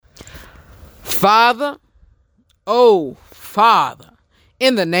Father, oh Father,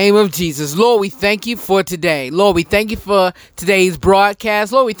 in the name of Jesus, Lord, we thank you for today. Lord, we thank you for today's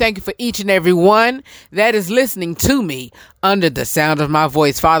broadcast. Lord, we thank you for each and every one that is listening to me under the sound of my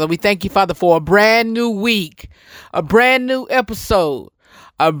voice. Father, we thank you, Father, for a brand new week, a brand new episode,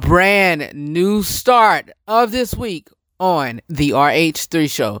 a brand new start of this week on the RH3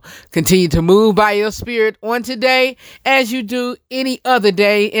 show. Continue to move by your spirit on today as you do any other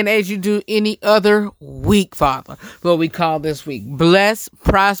day and as you do any other week, Father. Lord, we call this week blessed,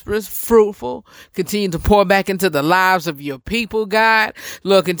 prosperous, fruitful. Continue to pour back into the lives of your people, God.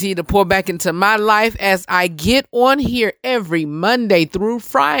 Lord, continue to pour back into my life as I get on here every Monday through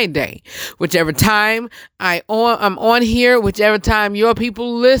Friday. Whichever time I'm on here, whichever time your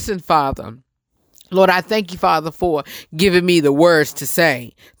people listen, Father. Lord, I thank you, Father, for giving me the words to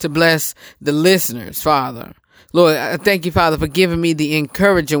say to bless the listeners, Father. Lord, I thank you, Father, for giving me the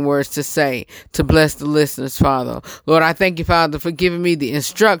encouraging words to say to bless the listeners, Father. Lord, I thank you, Father, for giving me the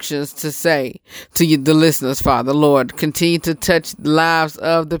instructions to say to you, the listeners, Father. Lord, continue to touch the lives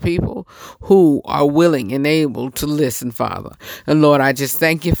of the people who are willing and able to listen, Father. And Lord, I just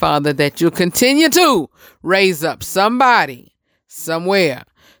thank you, Father, that you'll continue to raise up somebody somewhere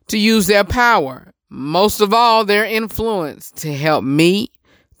to use their power, most of all, their influence to help me,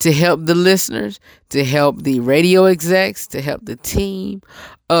 to help the listeners, to help the radio execs, to help the team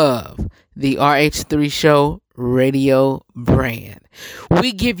of the RH3 show radio brand.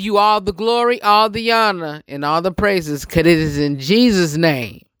 We give you all the glory, all the honor, and all the praises, because it is in Jesus'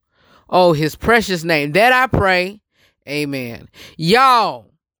 name, oh, his precious name, that I pray. Amen.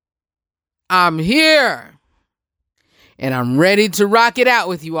 Y'all, I'm here. And I'm ready to rock it out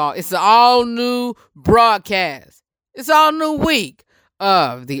with you all. It's an all-new broadcast. It's an all-new week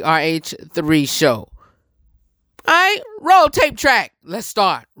of the RH3 show. All right, roll tape track. Let's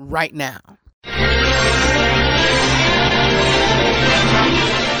start right now. And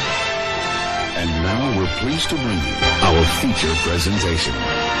now we're pleased to bring you our feature presentation.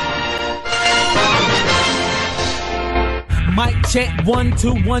 Mic check 1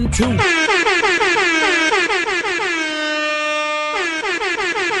 2 1 2.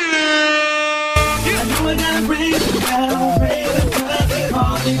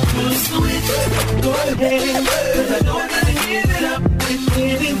 Go ahead, 'cause I know I gotta give it up. If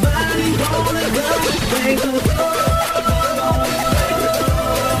anybody gonna love it, break the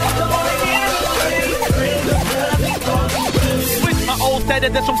switch my old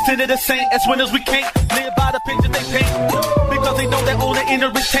status, that's from sin to the saint. As winners we can't live by the picture they paint, because they know their own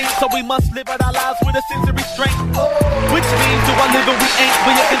inner restraint. So we must live out our lives with a sense of restraint. Which means do I live and we ain't.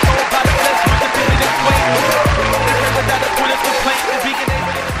 We are controlled by the flesh, with the feeling and swing. Without a point of complaint, and being able.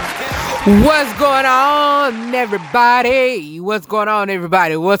 What's going on, everybody? What's going on,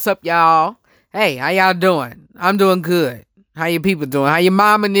 everybody? What's up, y'all? Hey, how y'all doing? I'm doing good. How your people doing? How your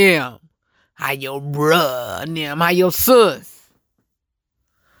mama and them? How your bruh and them? How your sis?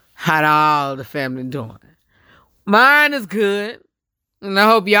 How all the family doing? Mine is good, and I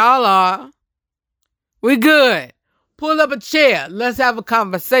hope y'all are. We good. Pull up a chair. Let's have a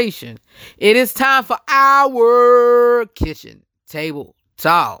conversation. It is time for our kitchen table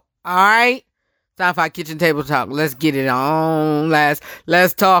talk. All right, time for our kitchen table talk. Let's get it on. Let's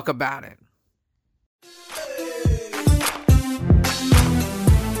talk about it.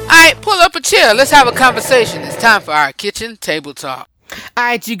 All right, pull up a chair. Let's have a conversation. It's time for our kitchen table talk. All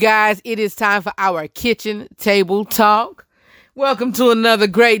right, you guys, it is time for our kitchen table talk. Welcome to another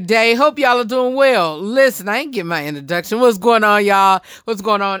great day. Hope y'all are doing well. Listen, I ain't getting my introduction. What's going on, y'all? What's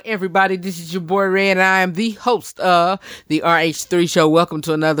going on, everybody? This is your boy, Ray, and I am the host of the RH3 show. Welcome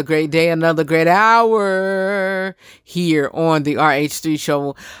to another great day, another great hour here on the RH3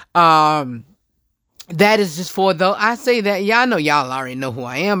 show. That is just for those. I say that, y'all know y'all already know who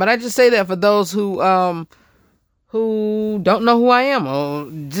I am, but I just say that for those who don't know who I am, or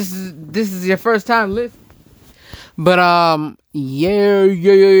this is your first time listening. But, yeah.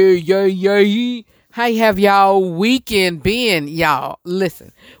 How have y'all weekend been, y'all?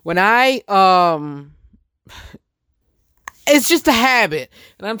 Listen, when it's just a habit,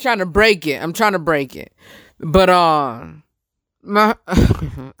 and I'm trying to break it. But, I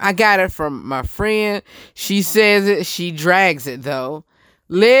got it from my friend. She says it, she drags it, though.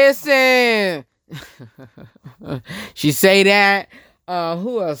 Listen. She say that.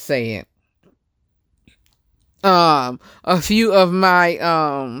 Who else say it? A few of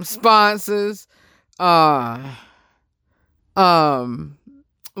my sponsors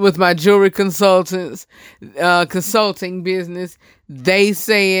with my jewelry consulting business, they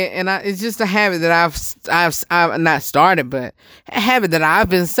say it, and it's just a habit that I've not started, but a habit that I've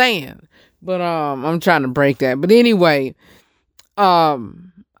been saying But I'm trying to break that. But anyway, I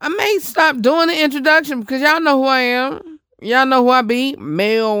may stop doing the introduction because y'all know who I am. Y'all know who I be.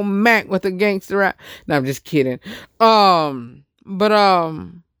 Mel Mac with the gangster rap. No, I'm just kidding. But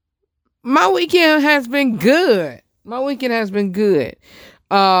my weekend has been good.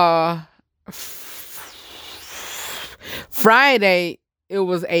 Friday, it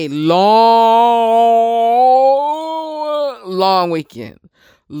was a long weekend.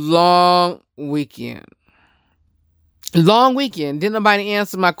 Long weekend. Didn't nobody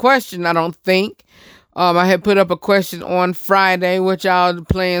answer my question, I don't think. I had put up a question on Friday, what y'all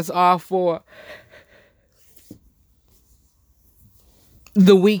plans are for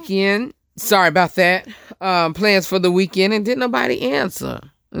the weekend. Sorry about that. Plans for the weekend, and didn't nobody answer.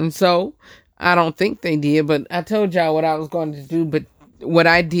 And so, I don't think they did, but I told y'all what I was going to do. But what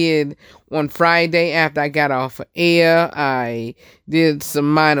I did on Friday after I got off of air, I did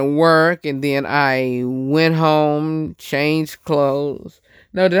some minor work, and then I went home, changed clothes.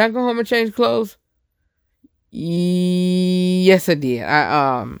 No, did I go home and change clothes? Yes, I did.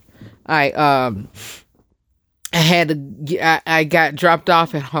 I got dropped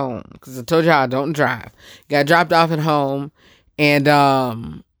off at home because I told y'all I don't drive. Got dropped off at home, and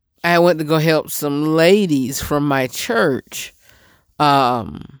I went to go help some ladies from my church, get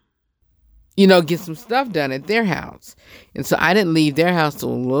some stuff done at their house. And so I didn't leave their house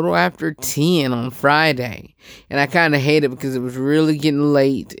till a little after 10 on Friday. And I kind of hated it because it was really getting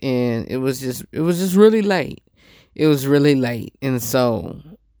late, and it was just really late. It was really late. And so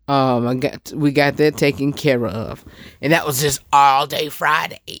we got that taken care of. And that was just all day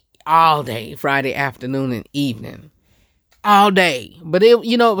Friday afternoon and evening. All day. But it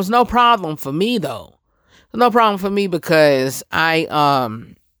was no problem for me though. No problem for me because I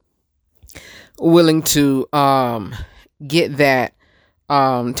willing to get that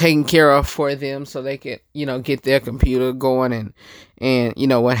taken care of for them so they could get their computer going and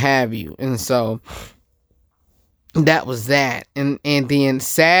what have you. And so that was that. And then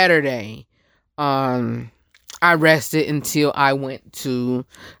Saturday I rested until I went to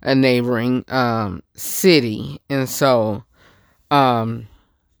a neighboring city. And so and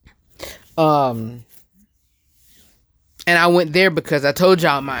I went there because I told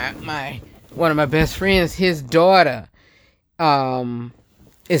y'all my one of my best friends, his daughter,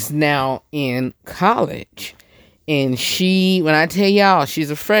 is now in college. And when I tell y'all,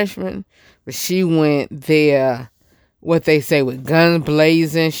 she's a freshman, but she went there, what they say, with guns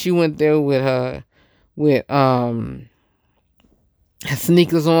blazing. She went there with her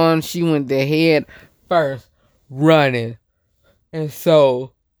sneakers on. She went there head first running. And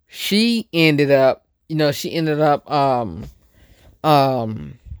so she ended up, I'm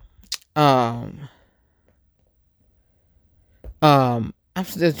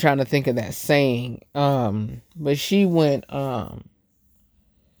still trying to think of that saying. But she went,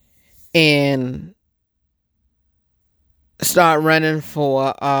 and started running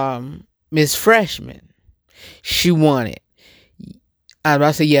for, Miss Freshman. She won it. I was about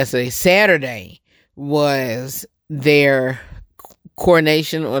to say yesterday. Saturday was their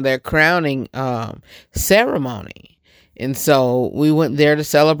coronation or their crowning ceremony. And so we went there to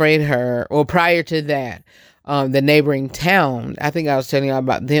celebrate her. Or prior to that, the neighboring town, I think I was telling you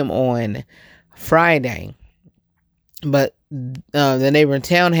about them on Friday. But the neighboring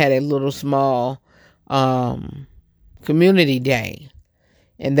town had a little small community day.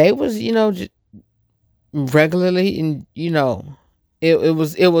 And they was, just regularly, and it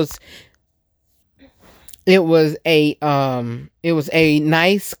was a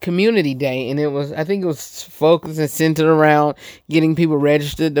nice community day, and I think it was focused and centered around getting people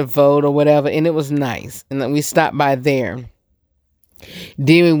registered to vote or whatever, and it was nice. And then we stopped by there.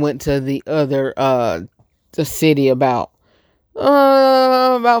 Then we went to the other the city about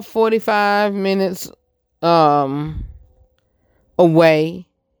 45 minutes away.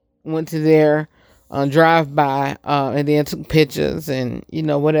 Went to their drive by and then took pictures and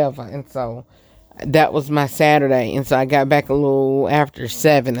whatever. And so that was my Saturday. And so I got back a little after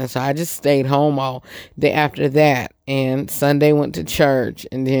 7. And so I just stayed home all day after that. And Sunday went to church.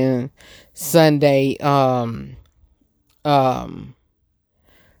 And then Sunday, after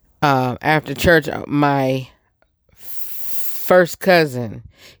church, my first cousin,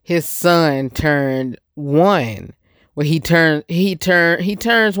 his son turned 1. Well, he turns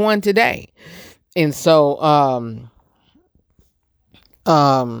 1 today. And so,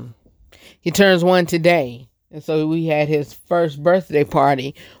 he turns 1 today. And so we had his first birthday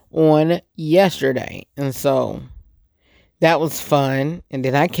party on yesterday. And so that was fun. And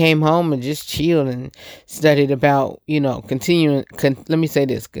then I came home and just chilled and studied about, continuing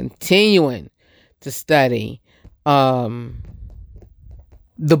to study the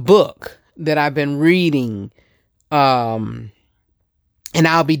book that I've been reading. And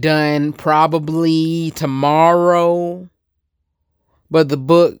I'll be done probably tomorrow. But the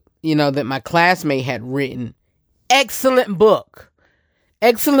book, that my classmate had written, excellent book.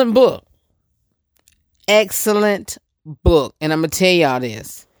 Excellent book. Excellent book. And I'm going to tell y'all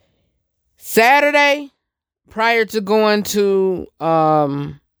this. Saturday, prior to going to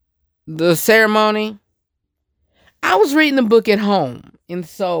the ceremony, I was reading the book at home. And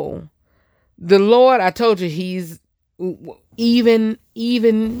so the Lord, I told you, he's even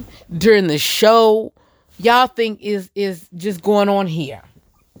during the show, y'all think is just going on here.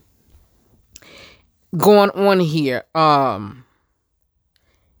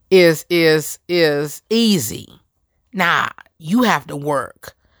 Is easy. Nah, you have to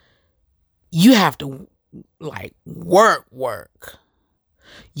work. You have to work.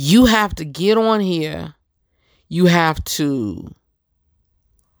 You have to get on here. You have to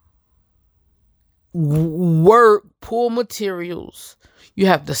work, pull materials. You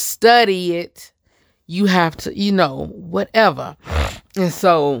have to study it. You have to, whatever. And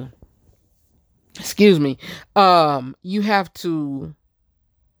so, excuse me, you have to,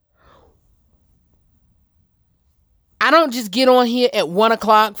 I don't just get on here at 1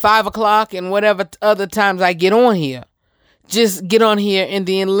 o'clock, 5 o'clock, and whatever other times I get on here. Just get on here and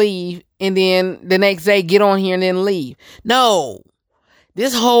then leave, and then the next day get on here and then leave. No.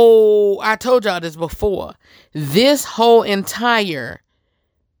 I told y'all this before. This whole entire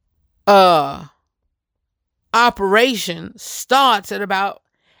operation starts at about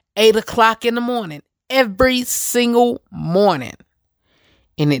 8 o'clock in the morning. Every single morning.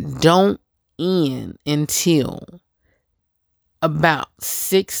 And it don't end until about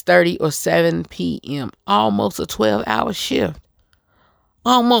 6:30 or 7 p.m. Almost a 12-hour shift.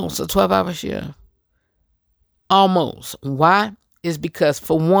 Almost. Why? It's because,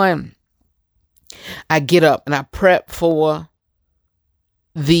 for one, I get up and I prep for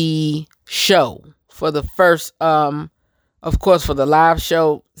the show. For the first, of course, for the live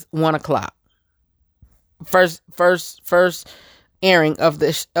show, 1 o'clock. First airing of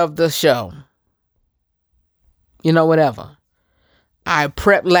the show. Whatever. I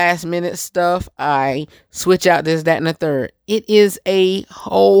prep last minute stuff. I switch out this, that, and the third. It is a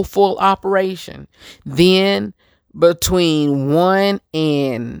whole full operation. Then between 1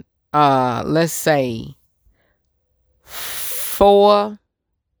 and let's say 4,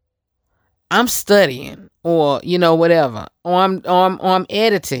 I'm studying, or whatever, or I'm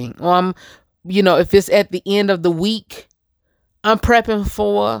editing, or I'm if it's at the end of the week, I'm prepping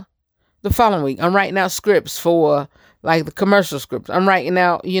for the following week. I'm writing out scripts for like the commercial scripts. I'm writing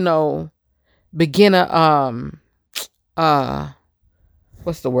out beginner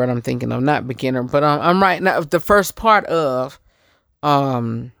what's the word I'm thinking of? Not beginner, but I'm writing out the first part of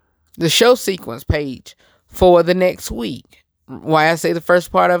the show sequence page for the next week. Why I say the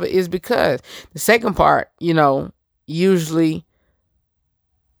first part of it is because the second part, usually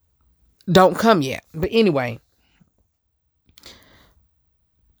don't come yet. But anyway.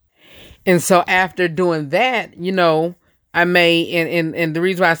 And so after doing that, I may, and the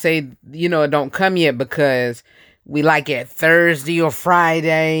reason why I say, it don't come yet, because we like at Thursday or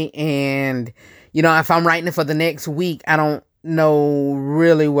Friday, and, if I'm writing it for the next week, I don't know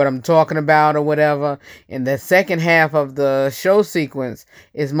really what I'm talking about or whatever. And the second half of the show sequence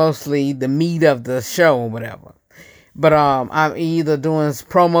is mostly the meat of the show or whatever. But I'm either doing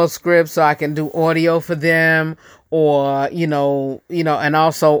promo scripts so I can do audio for them, or and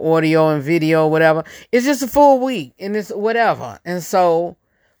also audio and video, whatever. It's just a full week, and it's whatever. And so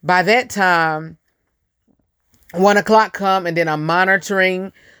by that time, 1 o'clock come, and then I'm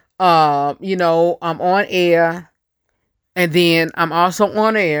monitoring. I'm on air, and then I'm also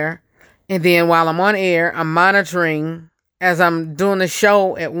on air, and then while I'm on air, I'm monitoring as I'm doing the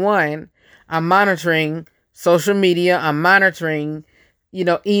show at 1. I'm monitoring social media. I'm monitoring,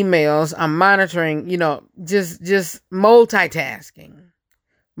 emails. I'm monitoring, just multitasking.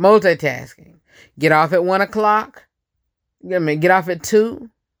 Get off at 1 o'clock. Get off at 2.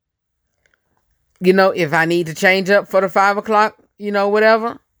 If I need to change up for the 5 o'clock,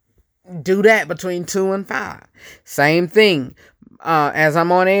 whatever, do that between 2 and 5. Same thing. As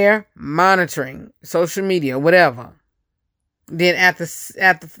I'm on air, monitoring social media, whatever. Then at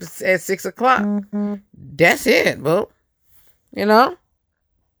 6 o'clock, that's it, boo.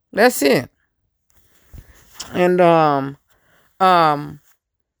 That's it. And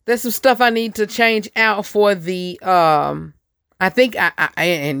there's some stuff I need to change out for the I think I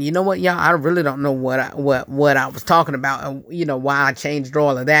and you know what, y'all, I really don't know what I was talking about, why I changed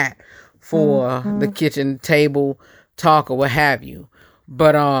all of that for the kitchen table talk or what have you.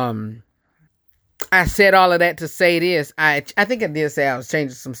 But I said all of that to say this. I think I did say I was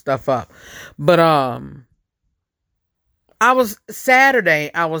changing some stuff up. But Saturday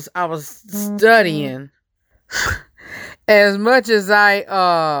I was studying as much as I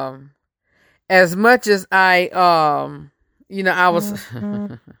I was,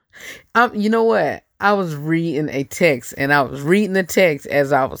 you know what? I was reading a text, and I was reading the text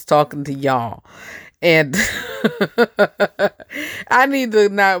as I was talking to y'all. And I need to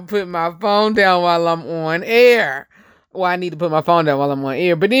not put my phone down while I'm on air. Well, I need to put my phone down while I'm on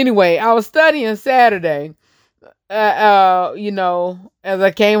air. But anyway, I was studying Saturday, as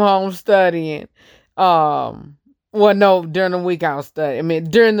I came home studying. Well, no, during the week I was studying. I mean,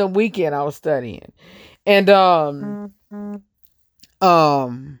 during the weekend I was studying. And,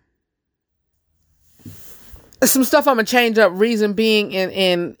 some stuff I'm gonna change up. Reason being,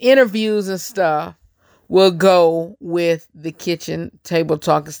 in interviews and stuff, will go with the kitchen table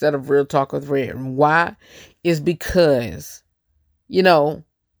talk instead of real talk with Red. And why? Is because,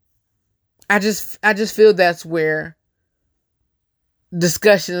 I just feel that's where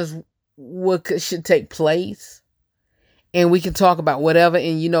discussions should take place, and we can talk about whatever.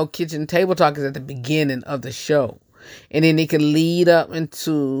 And kitchen table talk is at the beginning of the show. And then it can lead up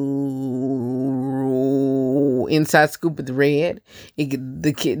into Inside Scoop with Red.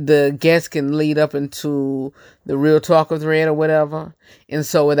 The guest can lead up into the Real Talk with Red or whatever. And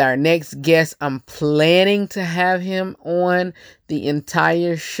so with our next guest, I'm planning to have him on the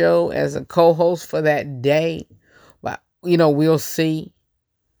entire show as a co-host for that day. But, we'll see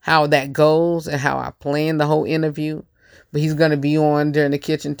how that goes and how I plan the whole interview. But he's going to be on during the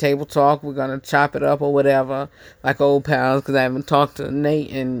kitchen table talk. We're going to chop it up or whatever, like old pals, because I haven't talked to Nate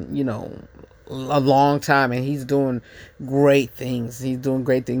in, a long time. And he's doing great things. He's doing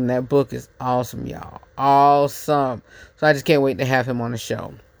great things. That book is awesome, y'all. Awesome. So I just can't wait to have him on the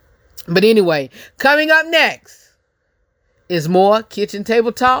show. But anyway, coming up next is more kitchen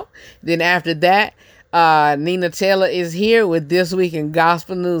table talk. Then after that, Nina Taylor is here with This Week in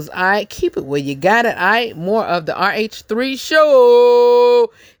Gospel News. Keep it where you got it. More of the RH3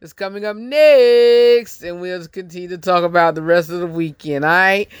 show is coming up next, and we'll just continue to talk about the rest of the weekend.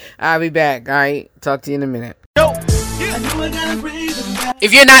 I'll be back. Talk to you in a minute.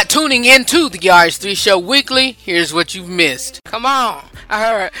 If you're not tuning into the RH3 show weekly, here's what you've missed. Come on. I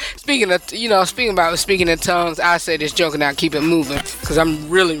heard, speaking in tongues, I say this joking out, keep it moving, because I'm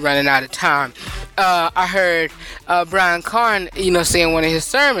really running out of time. I heard Brian Carn, saying one of his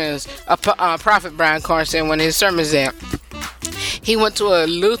sermons, Prophet Brian Carn saying one of his sermons that he went to a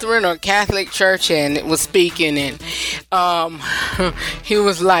Lutheran or Catholic church and was speaking, and he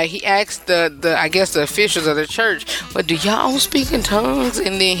was like, he asked the officials of the church, well, do y'all speak in tongues?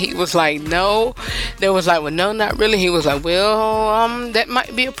 And then he was like, no. They was like, well, no, not really. He was like, well, that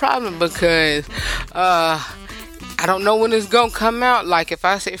might be a problem because I don't know when it's gonna come out. Like if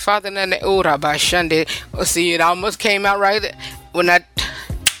I say Father Nana Ura by Shunday, see, it almost came out right when I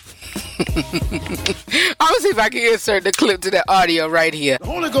I'm gonna see if I can insert the clip to that audio right here. The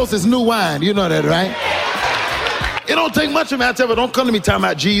Holy Ghost is new wine. You know that, right? It don't take much of me. I tell you, don't come to me talking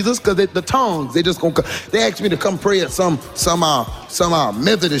about Jesus, because the tongues, they just gonna come. They asked me to come pray at some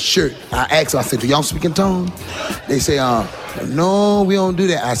Methodist church. I said, do y'all speak in tongues? They say, no, we don't do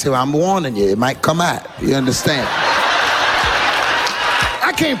that. I said, well, I'm warning you, it might come out. You understand?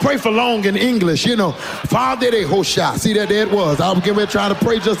 I can't pray for long in English, Father de Hosha. See that there it was. I was getting ready trying to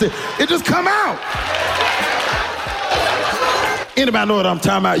pray it just come out. Anybody know what I'm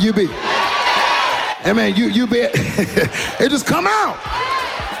talking about? You be. Hey man, you be. It just come out.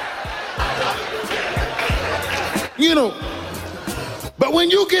 But when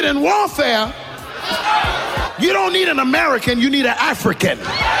you get in warfare, you don't need an American, you need an African.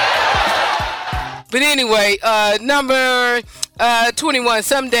 But anyway, number 21,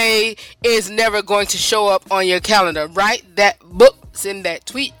 someday is never going to show up on your calendar. Write that book, send that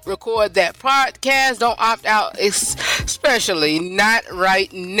tweet, record that podcast. Don't opt out, especially not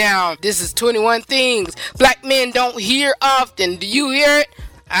right now. This is 21 things black men don't hear often. Do you hear it?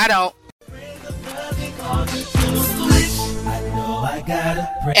 I don't.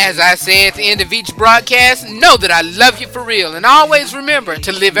 As I say at the end of each broadcast, know that I love you for real. And always remember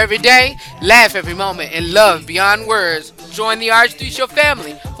to live every day, laugh every moment, and love beyond words. Join the RH3 Show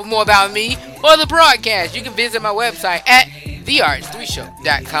family. For more about me or the broadcast, you can visit my website at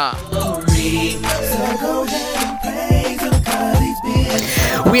therh3show.com.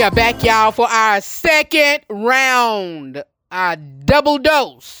 We are back, y'all, for our second round, our double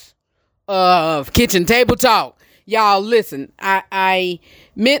dose of kitchen table talk. Y'all, listen, I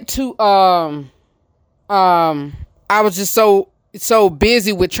meant to, I was just so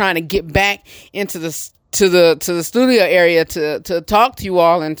busy with trying to get back into the studio area to talk to you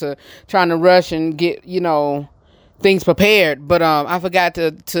all, and to trying to rush and get, things prepared. But I forgot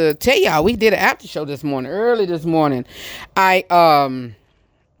to tell y'all, we did an after show early this morning. I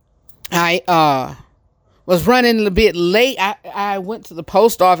was running a bit late. I went to the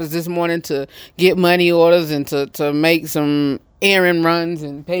post office this morning to get money orders and to make some errand runs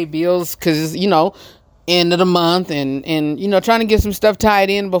and pay bills, because end of the month, and trying to get some stuff tied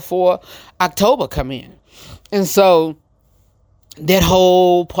in before October come in. And so that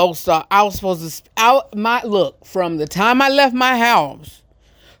whole post office, I was supposed to from the time I left my house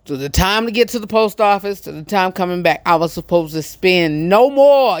to the time to get to the post office to the time coming back, I was supposed to spend no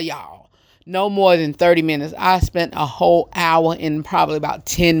more than 30 minutes. I spent a whole hour and probably about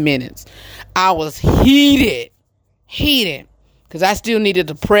 10 minutes. I was heated, because I still needed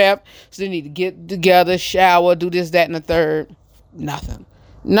to prep, still need to get together, shower, do this, that, and the third. Nothing.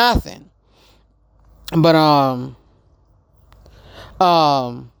 But,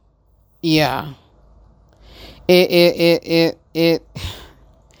 yeah.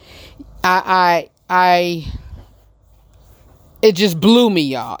 It just blew me,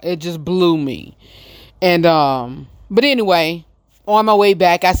 y'all. It just blew me. And, but anyway, on my way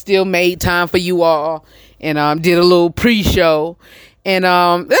back, I still made time for you all, and, did a little pre-show. And,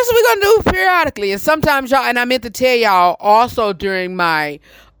 that's what we're gonna do periodically. And sometimes, y'all, and I meant to tell y'all also during my,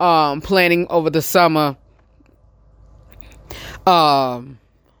 planning over the summer,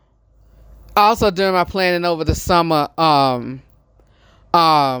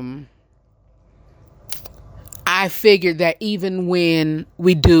 I figured that even when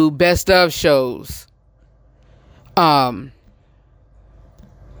we do best of shows, I'm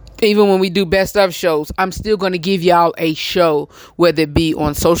still going to give y'all a show, whether it be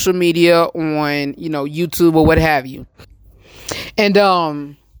on social media, on, YouTube or what have you.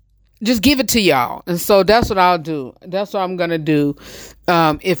 And, just give it to y'all. And so that's what I'll do. That's what I'm going to do.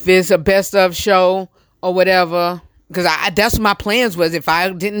 If it's a best of show or whatever, because that's what my plans was. If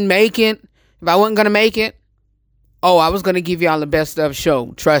I didn't make it, if I wasn't going to make it, I was going to give y'all the best of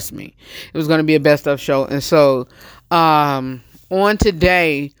show. Trust me. It was going to be a best of show. And so, on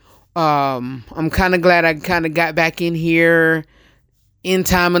today, I'm kind of glad I kind of got back in here in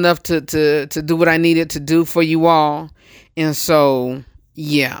time enough to do what I needed to do for you all. And so,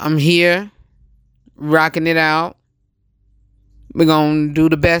 yeah, I'm here rocking it out. We're going to do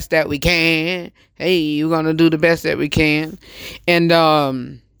the best that we can. Hey, we're going to do the best that we can. And,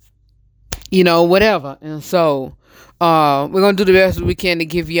 whatever. And so, we're going to do the best that we can to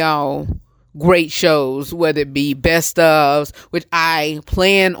give y'all great shows, whether it be best ofs, which I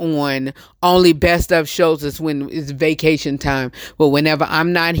plan on only best of shows is when it's vacation time. But whenever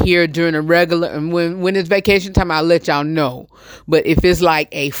I'm not here during a regular, and when it's vacation time, I'll let y'all know. But if it's like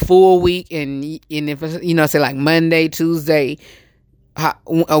a full week, and if it's, say like Monday, Tuesday,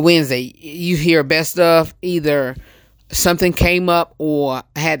 or Wednesday, you hear best of, either something came up or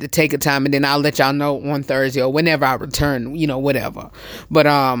I had to take a time, and then I'll let y'all know on Thursday or whenever I return, whatever. But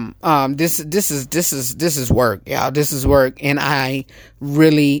this is work, y'all. This is work, and I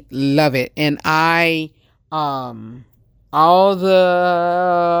really love it. And I all the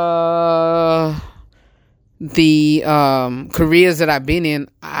careers that I've been in,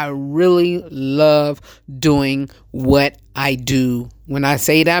 I really love doing what I do. When I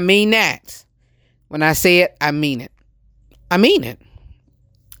say it, I mean that. When I say it, I mean it. I mean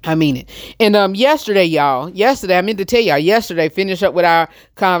it. And yesterday, I meant to tell y'all, yesterday, finish up with our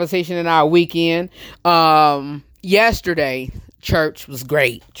conversation and our weekend. Yesterday, church was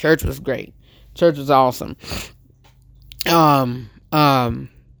great. Church was awesome.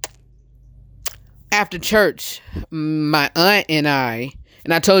 After church, my aunt and I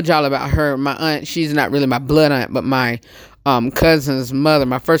told y'all about her. My aunt, she's not really my blood aunt, but my cousin's mother,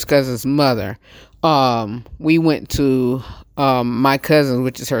 my first cousin's mother. We went to my cousin,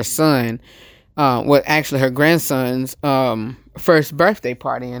 which is her son, actually her grandson's first birthday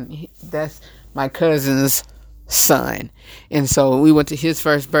party, and that's my cousin's son. And so we went to his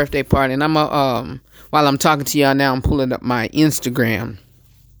first birthday party, and while I'm talking to y'all now, I'm pulling up my Instagram,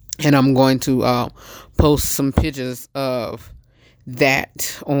 and I'm going to post some pictures of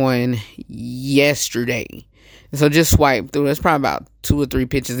that on yesterday. So just swipe through. There's probably about 2 or 3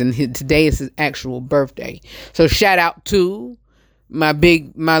 pictures, and today is his actual birthday. So shout out to my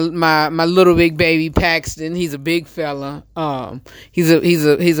little big baby Paxton. He's a big fella. He's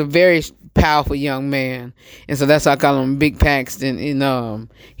a very powerful young man, and so that's why I call him Big Paxton. And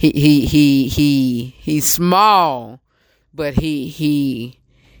he's small, but he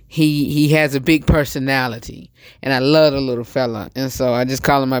has a big personality, and I love the little fella, and so I just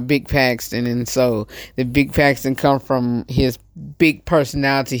call him my Big Paxton. And so the Big Paxton come from his big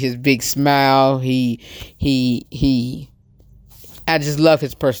personality, his big smile. I just love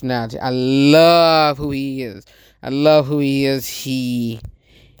his personality. I love who he is.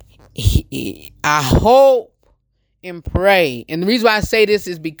 I hope and pray, and the reason why I say this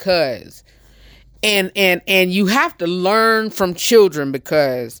is because, and you have to learn from children,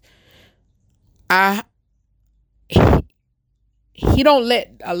 because he don't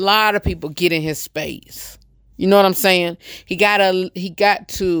let a lot of people get in his space. You know what I'm saying? He got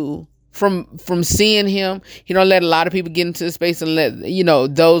to from seeing him, he don't let a lot of people get into his space, and let,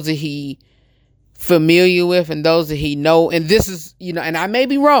 those that he familiar with and those that he know. And this is, and I may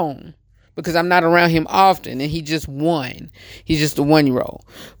be wrong because I'm not around him often, and he's just a 1-year-old.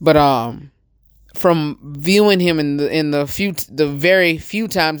 But from viewing him in the very few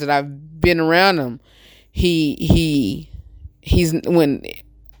times that I've been around him, he's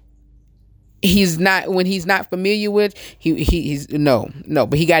not familiar with,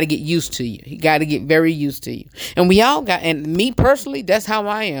 but he got to get used to you. He got to get very used to you. And we all got, and me personally, that's how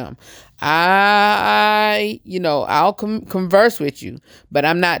I am. I'll converse with you, but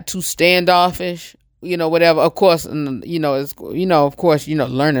I'm not too standoffish, whatever. Of course,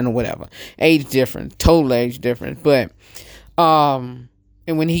 learning or whatever. Age difference, total age difference. But,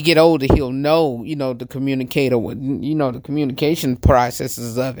 and when he get older, he'll know, the communicator with, the communication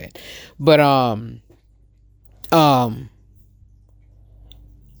processes of it. But,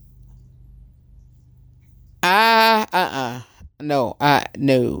 no.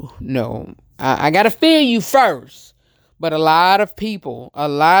 I gotta feel you first. But a lot of people,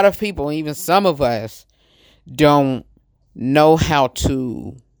 even some of us, don't know how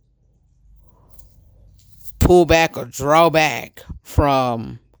to pull back or draw back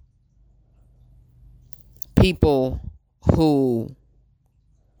from people who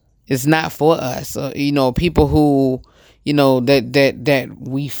is not for us, people who, that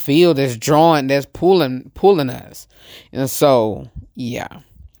we feel that's drawing, that's pulling us. And so, yeah,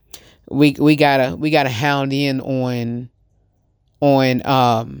 we gotta hound in on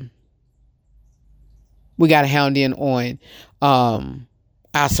our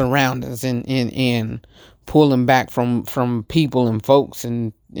surroundings and pulling back from people and folks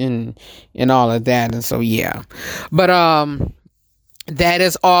and all of that. And so, yeah, but that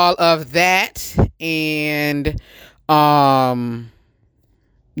is all of that. And that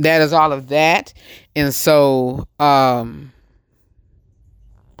is all of that. And so,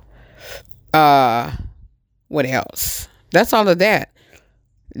 what else? That's all of that.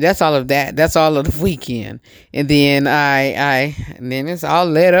 That's all of the weekend. And then and then it's all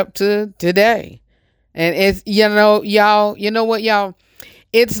led up to today. And it's, y'all, y'all,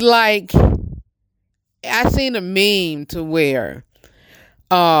 it's like, I seen a meme to where,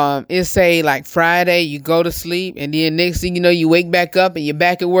 it say like Friday, you go to sleep, and then next thing you know, you wake back up and you're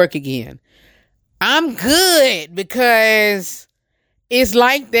back at work again. I'm good, because it's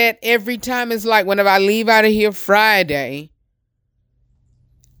like that every time. It's like whenever I leave out of here Friday,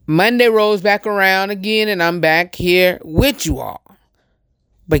 Monday rolls back around again, and I'm back here with you all.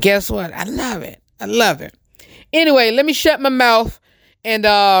 But guess what? I love it. Anyway, let me shut my mouth and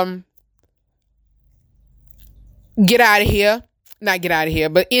get out of here. Not get out of here,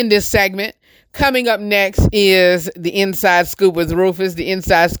 but in this segment. Coming up next is the Inside Scoop with Rufus, the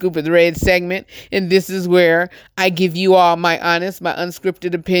Inside Scoop with Red segment. And this is where I give you all my honest, my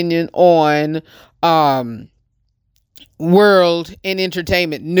unscripted opinion on world and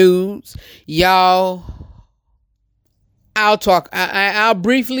entertainment news. Y'all, I'll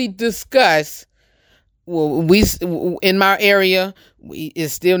briefly discuss. Well, in my area,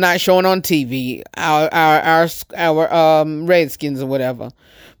 it's still not showing on TV. Our Redskins or whatever,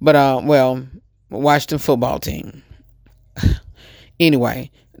 but Washington football team. Anyway,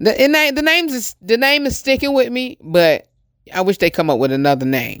 the name is sticking with me, but I wish they come up with another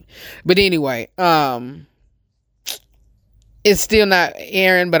name. But anyway, it's still not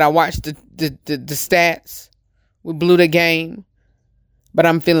airing. But I watched the stats. We blew the game. But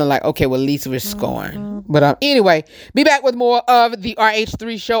I'm feeling like, okay, well, at least we're scoring. But anyway, be back with more of the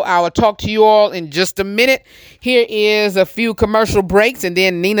RH3 show. I will talk to you all in just a minute. Here is a few commercial breaks, and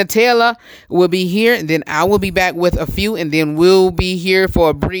then Nina Taylor will be here, and then I will be back with a few, and then we'll be here for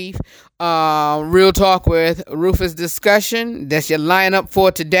a brief Real Talk with Rufus discussion. That's your lineup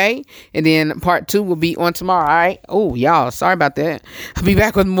for today. And then part 2 will be on tomorrow. All right. Oh, y'all, sorry about that. I'll be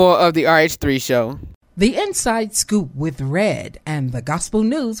back with more of the RH3 show. The Inside Scoop with Red and the Gospel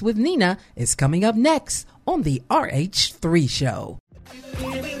News with Nina is coming up next on the RH3 show.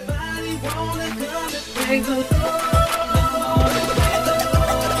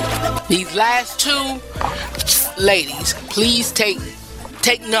 These last 2 ladies, please take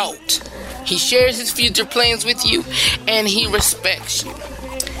note. He shares his future plans with you, and he respects you.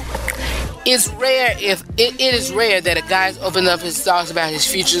 It is rare that a guy's opened up his thoughts about his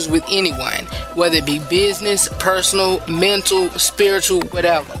futures with anyone, whether it be business, personal, mental, spiritual,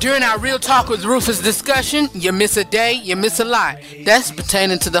 whatever. During our Real Talk with Rufus discussion, you miss a day, you miss a lot. That's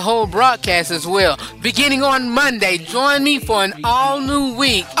pertaining to the whole broadcast as well. Beginning on Monday, join me for an all-new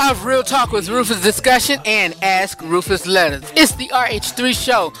week of Real Talk with Rufus discussion and Ask Rufus letters. It's the RH3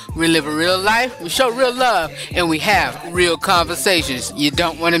 show. We live a real life, we show real love, and we have real conversations. You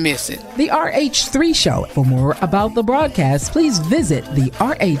don't want to miss it. The RH3 show. For more about the broadcast, please visit the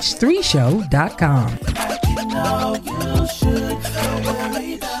rh3show.com.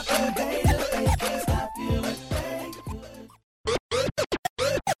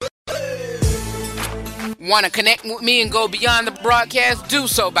 Want to connect with me and go beyond the broadcast? Do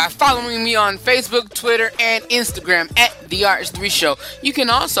so by following me on Facebook, Twitter, and Instagram at The RH3 Show. You can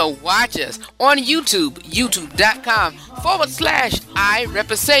also watch us on YouTube, youtube.com/I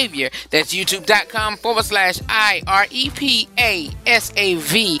Rep a Savior. That's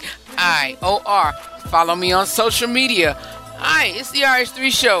youtube.com/IREPASAVIOR. Follow me on social media. Hi, it's The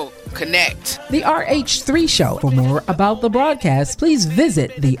RH3 Show. Connect. The RH3 Show. For more about the broadcast, please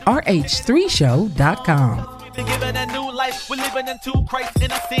visit the rh3show.com. Given a new life, we're living into Christ in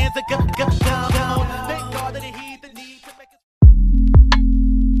our sins. Thank God that He the need to make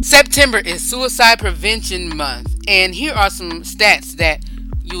us. September is Suicide Prevention Month, and here are some stats that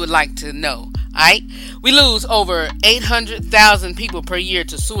you would like to know. Alright, we lose over 800,000 people per year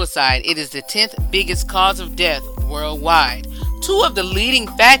to suicide. It is the 10th biggest cause of death worldwide. 2 of the leading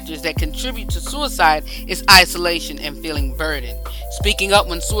factors that contribute to suicide is isolation and feeling burdened. Speaking up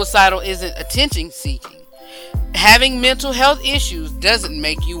when suicidal isn't attention seeking. Having mental health issues doesn't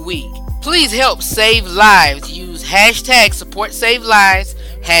make you weak. Please help save lives. Use hashtag support save lives,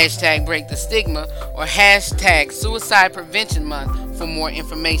 hashtag break the stigma, or hashtag suicide prevention month for more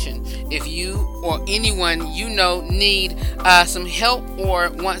information. If you or anyone you know need some help or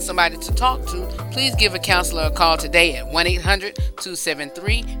want somebody to talk to, please give a counselor a call today at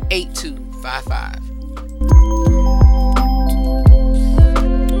 1-800-273-8255.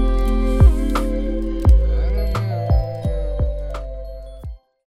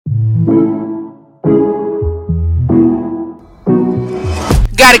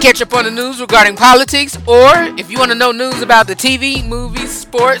 Got to catch up on the news regarding politics, or if you want to know news about the TV, movies,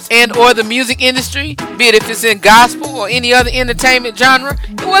 sports, and or the music industry, be it if it's in gospel or any other entertainment genre,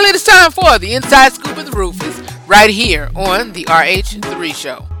 well, it is time for the Inside Scoop with Rufus, right here on the RH3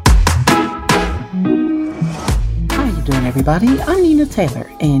 Show. How you doing, everybody? I'm Nina Taylor,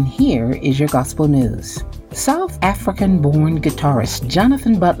 and here is your gospel news. South African-born guitarist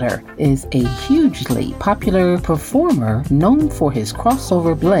Jonathan Butler is a hugely popular performer known for his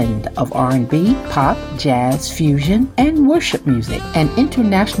crossover blend of R&B, pop, jazz, fusion, and worship music. An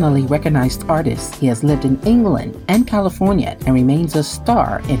internationally recognized artist, he has lived in England and California and remains a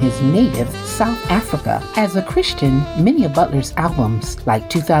star in his native South Africa. As a Christian, many of Butler's albums, like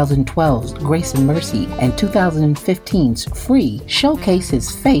 2012's Grace and Mercy and 2015's Free, showcase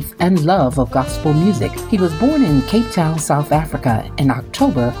his faith and love of gospel music. He was born in Cape Town, South Africa in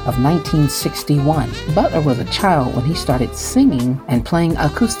October of 1961. Butler was a child when he started singing and playing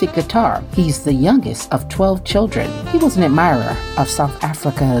acoustic guitar. He's the youngest of 12 children. He was an admirer of South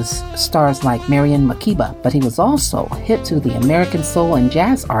Africa's stars like Marian Makeba, but he was also hip to the American soul and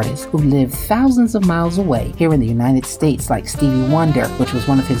jazz artists who lived thousands of miles away here in the United States, like Stevie Wonder, which was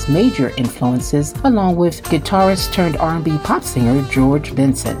one of his major influences, along with guitarist turned R&B pop singer George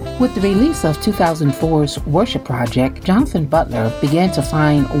Benson. With the release of 2004's worship project, Jonathan Butler began to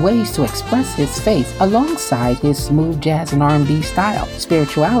find ways to express his faith alongside his smooth jazz and R&B style.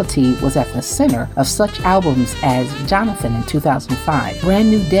 Spirituality was at the center of such albums as Jonathan in 2005, Brand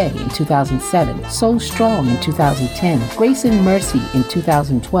New Day in 2007, So Strong in 2010, Grace and Mercy in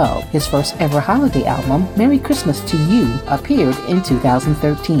 2012. His first ever holiday album, Merry Christmas to You, appeared in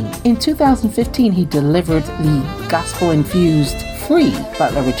 2013. In 2015, he delivered the gospel-infused Free.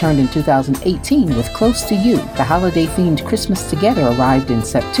 Butler returned in 2018 with Close to You. The holiday-themed Christmas Together arrived in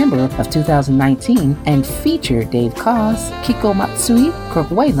September of 2019 and featured Dave Koz, Kiko Matsui, Kirk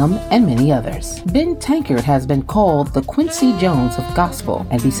Whalum, and many others. Ben Tankard has been called the Quincy Jones of gospel,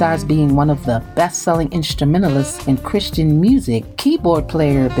 and besides being one of the best-selling instrumentalists in Christian music, keyboard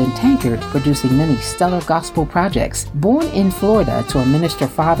player Ben Tankard producing many stellar gospel projects. Born in Florida to a minister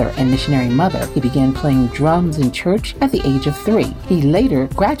father and missionary mother, he began playing drums in church at the age of 3. He later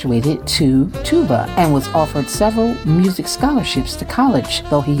graduated to tuba and was offered several music scholarships to college,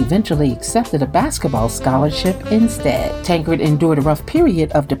 though he eventually accepted a basketball scholarship instead. Tankard endured a rough period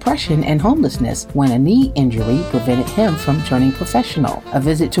of depression and homelessness when a knee injury prevented him from turning professional. A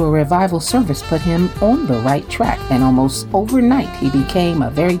visit to a revival service put him on the right track, and almost overnight he became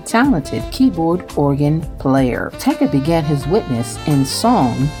a very talented keyboard organ player. Tankard began his witness in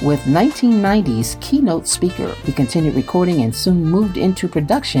song with 1990's keynote speaker. He continued recording and soon moved into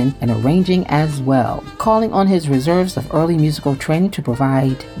production and arranging as well, calling on his reserves of early musical training to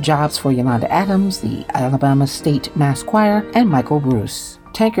provide jobs for Yolanda Adams, the Alabama State Mass Choir, and Michael Bruce.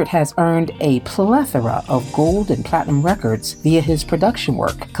 Tankard has earned a plethora of gold and platinum records via his production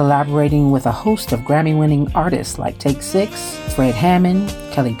work, collaborating with a host of Grammy-winning artists like Take 6, Fred Hammond,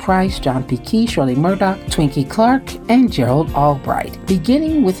 Kelly Price, John P. Key, Shirley Murdoch, Twinkie Clark, and Gerald Albright.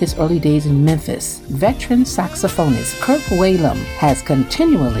 Beginning with his early days in Memphis, veteran saxophonist Kirk Whalum has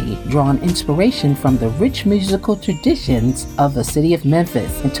continually drawn inspiration from the rich musical traditions of the city of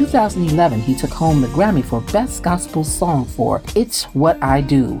Memphis. In 2011, he took home the Grammy for Best Gospel Song for It's What I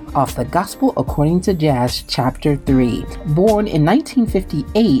Do, off the Gospel According to Jazz, Chapter 3. Born in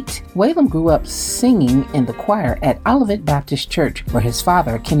 1958, Whalum grew up singing in the choir at Olivet Baptist Church, where his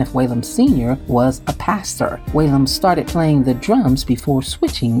father, Kenneth Whalum Sr., was a pastor. Whalum started playing the drums before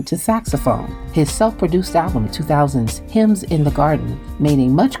switching to saxophone. His self-produced album, 2000's Hymns in the Garden, made a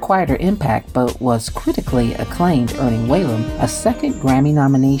much quieter impact but was critically acclaimed, earning Whalum a second Grammy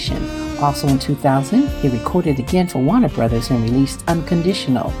nomination. Also in 2000, he recorded again for Warner Brothers and released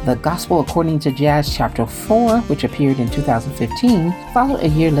Unconditional. The Gospel According to Jazz Chapter 4, which appeared in 2015, followed a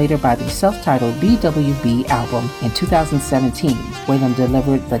year later by the self-titled BWB album in 2017. Whalum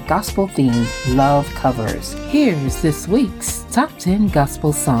delivered the gospel-themed Love Covers. Here's this week's Top 10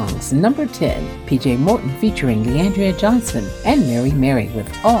 Gospel Songs. Number 10, P.J. Morton featuring Leandria Johnson and Mary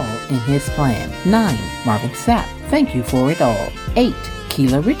with All in His Plan. 9, Marvin Sapp, Thank You for It All. 8,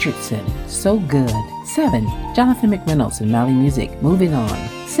 Keela Richardson, So Good. 7, Jonathan McReynolds and Mally Music, Moving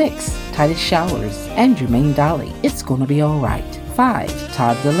On. 6, Titus Showers and Jermaine Dolly, It's Gonna Be Alright. 5,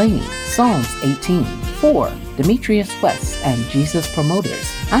 Todd Delaney, Psalms 18. 4, Demetrius West and Jesus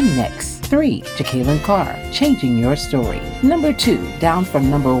Promoters, I'm Next. 3, Jacqueline Carr, Changing Your Story. Number 2, down from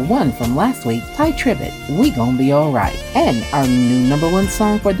number 1 from last week, Ty Tribbett, We Gon' Be Alright. And our new number 1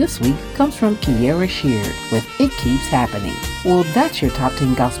 song for this week comes from Kiera Sheard with It Keeps Happening. Well, that's your top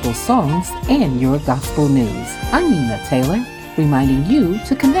 10 gospel songs and your gospel news. I'm Nina Taylor, reminding you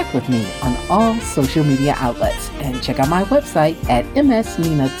to connect with me on all social media outlets and check out my website at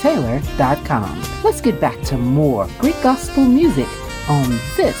msninataylor.com. Let's get back to more great gospel music on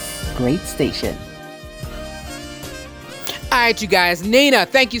this great station. All right, you guys. Nina,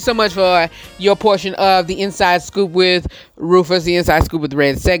 thank you so much for your portion of the Inside Scoop with Rufus, the Inside Scoop with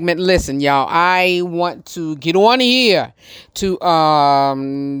Red segment. Listen, y'all, I want to get on here to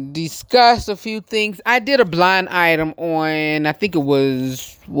discuss a few things. I did a blind item on, I think it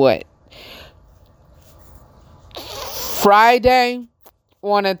was, Friday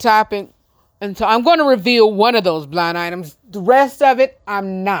on a topic. And so I'm going to reveal one of those blind items. The rest of it,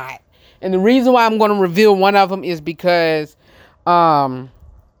 I'm not. And the reason why I'm going to reveal one of them is because y'all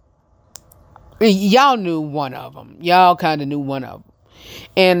knew one of them. Y'all kind of knew one of them.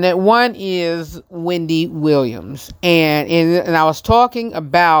 And that one is Wendy Williams. And I was talking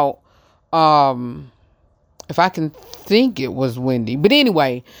about, if I can think it was Wendy. But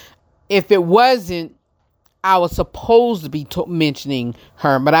anyway, if it wasn't, I was supposed to be mentioning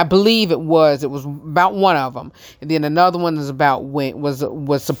her, but I believe it was about one of them. And then another one was about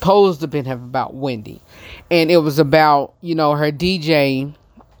was supposed to be about Wendy. And it was about, her DJ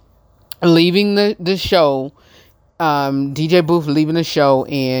leaving the show, DJ Booth leaving the show,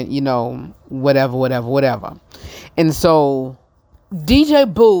 and, whatever. And so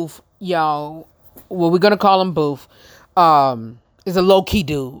DJ Booth, y'all, well, we're going to call him Booth, is a low-key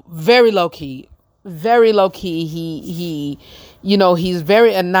dude. Very low-key. Very low-key. He he's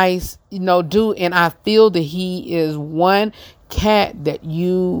very a nice, dude. And I feel that he is one cat that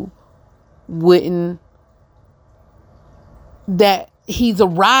you wouldn't, that he's a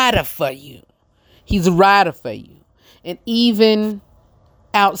rider for you. He's a rider for you. And even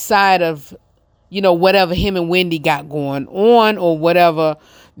outside of, whatever him and Wendy got going on or whatever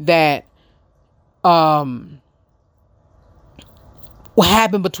that, what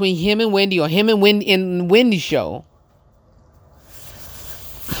happened between him and Wendy, or him and Wendy in Wendy show.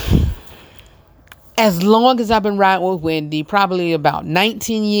 As long as I've been riding with Wendy, probably about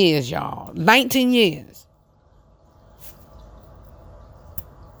 19 years, y'all. 19 years.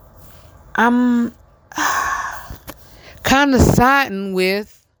 I'm kind of siding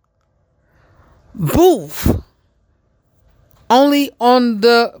with Booth. Only on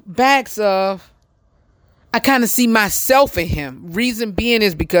the backs of, I kind of see myself in him. Reason being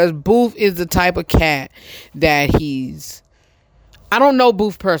is because Booth is the type of cat that I don't know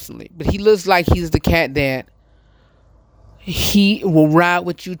Booth personally, but he looks like he's the cat that he will ride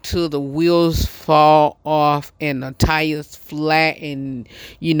with you till the wheels fall off and the tires flat and,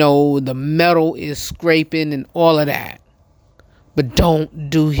 the metal is scraping and all of that. But don't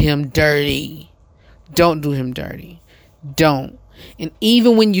do him dirty. Don't do him dirty. Don't. And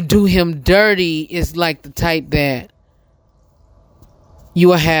even when you do him dirty, it's like the type that you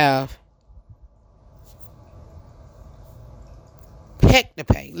will have heck to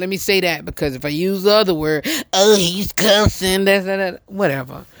pay. Let me say that, because if I use the other word, he's cussing, that,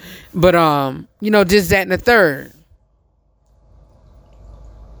 whatever. But, just that and the third.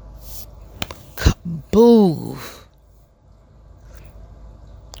 Booth.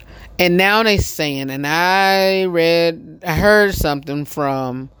 And now they saying, and I heard something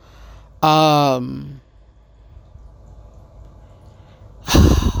from,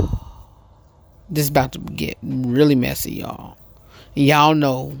 this is about to get really messy, y'all. Y'all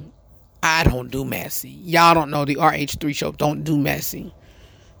know I don't do messy. Y'all don't know the RH3 show don't do messy.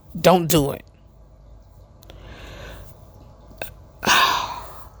 Don't do it.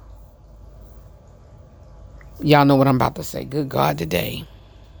 Y'all know what I'm about to say. Good God, today.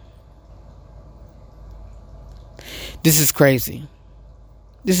 This is crazy.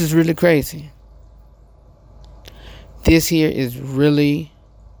 This is really crazy. This here is really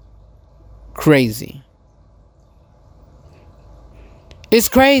crazy. It's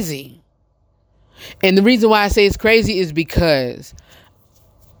crazy. And the reason why I say it's crazy is because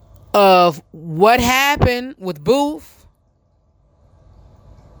of what happened with Booth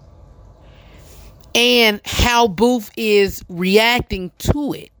and how Booth is reacting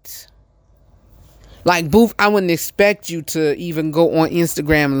to it. Like, Booth, I wouldn't expect you to even go on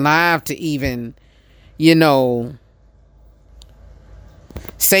Instagram Live to even,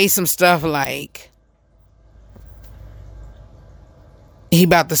 say some stuff like, he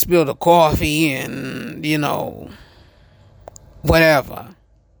about to spill the coffee and, whatever.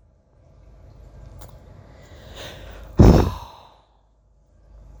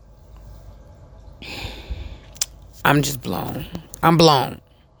 I'm just blown. I'm blown.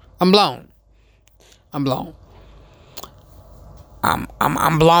 I'm blown.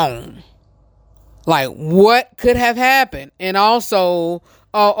 Like, what could have happened? And also,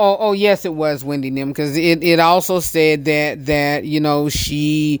 yes, it was Wendy Nim, because it also said that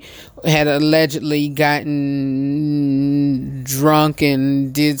she had allegedly gotten drunk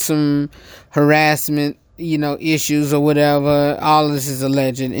and did some harassment, issues or whatever. All of this is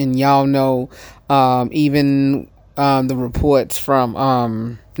alleged, and y'all know, even the reports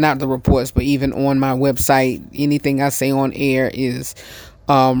from not the reports, but even on my website, anything I say on air is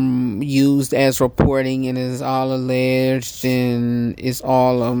used as reporting and is all alleged and it's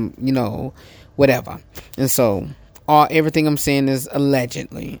all whatever. And so everything I'm saying is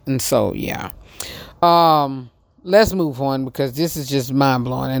allegedly. And so yeah. Let's move on, because this is just mind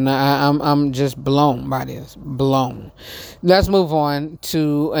blowing, and I'm just blown by this. Blown. Let's move on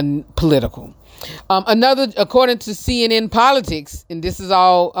to political. According to CNN Politics, and this is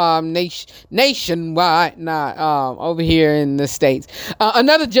all nationwide, not over here in the States.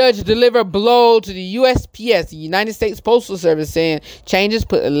 Another judge delivered a blow to the USPS, the United States Postal Service, saying changes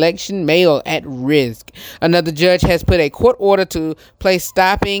put election mail at risk. Another judge has put a court order to place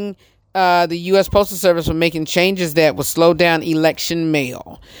stopping the U.S. Postal Service from making changes that will slow down election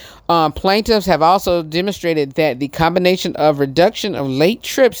mail. Plaintiffs have also demonstrated that the combination of reduction of late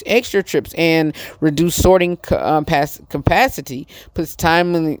trips, extra trips, and reduced sorting capacity puts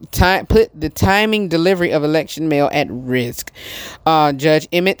the timing delivery of election mail at risk. Judge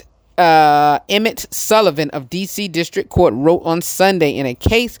Emmett Sullivan of D.C. District Court wrote on Sunday in a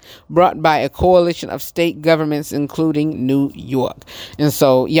case brought by a coalition of state governments, including New York. And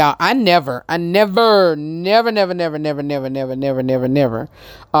so, yeah, I never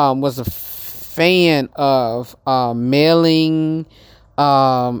was a fan of mailing,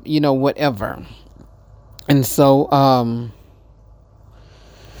 whatever. And so,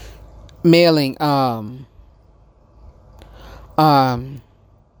 mailing,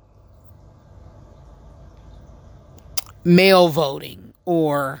 mail voting.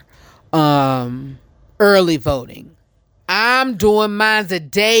 or early voting. I'm doing mine the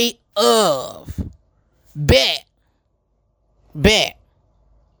day of. Bet.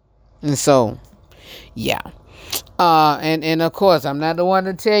 And so, yeah. And of course, I'm not the one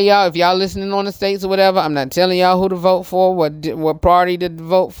to tell y'all, if y'all listening on the states or whatever, I'm not telling y'all who to vote for, what party to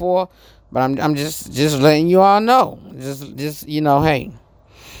vote for, but I'm just letting you all know. Just hey.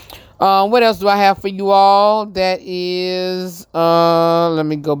 What else do I have for you all? That is, let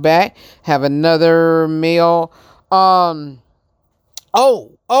me go back. Have another mail.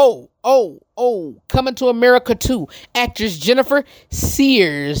 Coming to America 2. Actress Jennifer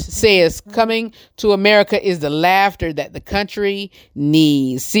Sears says Coming to America is the laughter that the country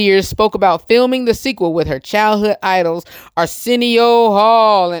needs. Sears spoke about filming the sequel with her childhood idols Arsenio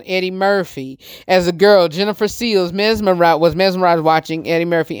Hall and Eddie Murphy. As a girl, Jennifer Sears was mesmerized watching Eddie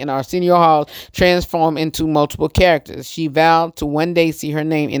Murphy and Arsenio Hall transform into multiple characters. She vowed to one day see her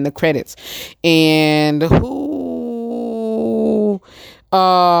name in the credits. And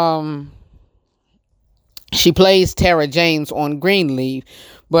she plays Tara James on Greenleaf,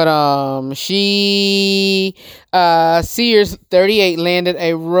 but Sears 38 landed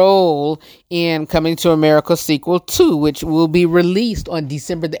a role in Coming to America sequel 2, which will be released on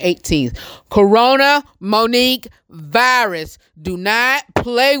December the 18th. Corona Monique virus. Do not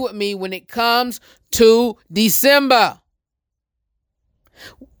play with me when it comes to December.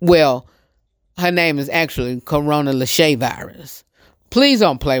 Well, her name is actually Corona Lachey virus. Please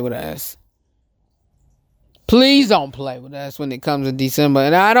don't play with us. Please don't play with us when it comes to December.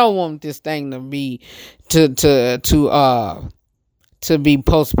 And I don't want this thing to be to be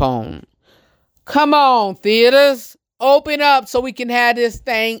postponed. Come on, theaters. Open up so we can have this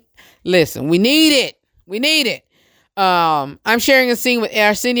thing. Listen, we need it. I'm sharing a scene with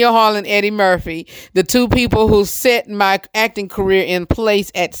Arsenio Hall and Eddie Murphy, the two people who set my acting career in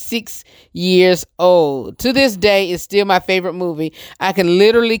place at 6 years old. To this day, it's still my favorite movie. I can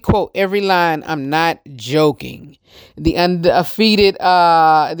literally quote every line. I'm not joking. The undefeated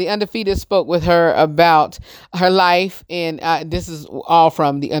spoke with her about her life, and this is all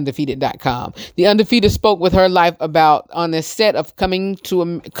from theundefeated.com. The Undefeated spoke with her life about on the set of Coming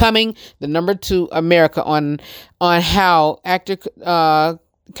the number 2 America on how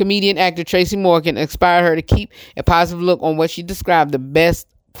comedian actor Tracy Morgan inspired her to keep a positive look on what she described the best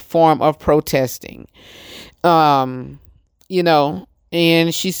form of protesting.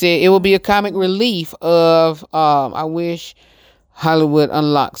 And she said it will be a comic relief of I wish Hollywood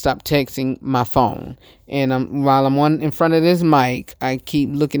Unlocked stopped texting my phone. And while I'm in front of this mic, I keep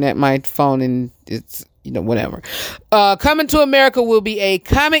looking at my phone and it's whatever. Coming to America will be a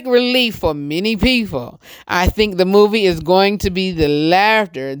comic relief for many people. I think the movie is going to be the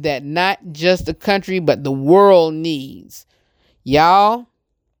laughter that not just the country but the world needs. Y'all,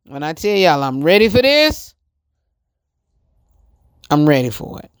 when I tell y'all I'm ready for this, I'm ready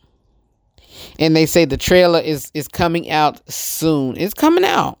for it. And they say the trailer is coming out soon. It's coming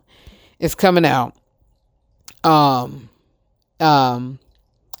out.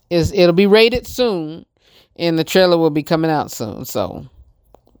 It'll be rated soon, and the trailer will be coming out soon. So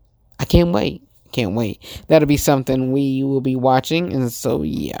I can't wait. That'll be something we will be watching. And so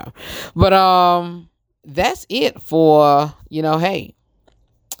yeah. But that's it for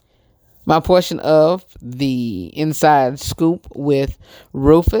my portion of the Inside Scoop with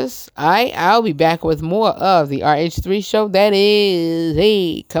Rufus. I'll be back with more of the RH3 show. That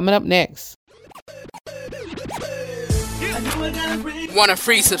is coming up next. Want a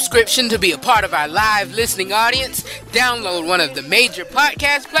free subscription to be a part of our live listening audience? Download one of the major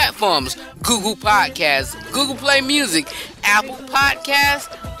podcast platforms: Google Podcasts, Google Play Music, Apple Podcasts,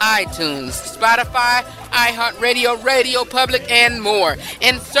 iTunes, Spotify, iHeartRadio, Radio Public, and more.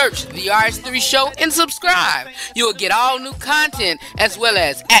 And search the RH3 Show and subscribe. You'll get all new content as well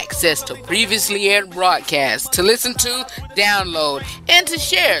as access to previously aired broadcasts to listen to, download, and to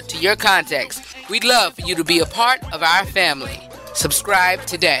share to your contacts. We'd love for you to be a part of our family. Subscribe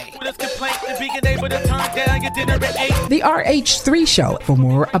today. The RH3 Show. For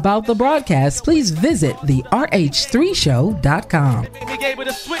more about the broadcast, please visit therh3show.com. They gave it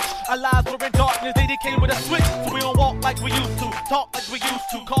a switch. Our lives were in darkness. They came with a switch. So we don't walk like we used to. Talk like we used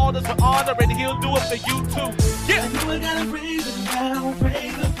to. Call us for honor and he'll do it for you too. Yeah. I know I gotta praise him now.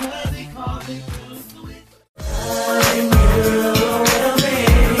 Praise him because he called me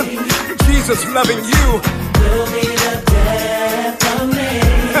to Jesus loving you. Will be the death of me.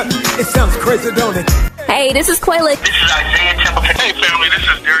 It sounds crazy, don't it? Hey Hey, this is Quayla. This is Isaiah Templeton. Hey, family, this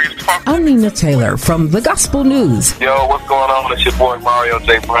is Darius Parker. I'm Nina Taylor from the Gospel News. Yo, what's going on? It's your boy Mario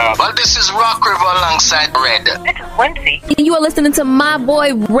J. Brown. Well, this is Rock River alongside Red. This is Lindsay. And you are listening to my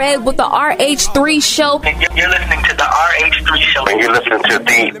boy Red with the RH3 Show. And you're listening to the RH3 Show. And you're listening to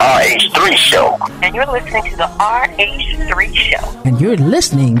the RH3 Show. And you're listening to the RH3 Show. And you're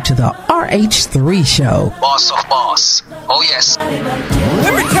listening to the RH3 Show. Boss of Boss. Oh, yes.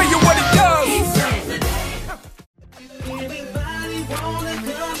 Let me tell you what it does.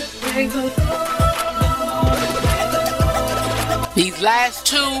 These last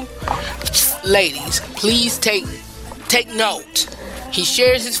two ladies, please take note. He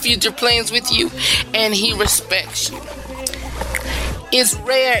shares his future plans with you, and he respects you. It's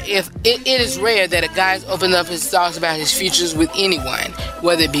rare it is rare that a guy's opened up his thoughts about his futures with anyone,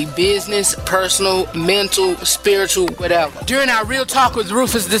 whether it be business, personal, mental, spiritual, whatever. During our Real Talk with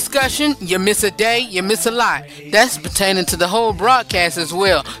Rufus discussion, you miss a day, you miss a lot. That's pertaining to the whole broadcast as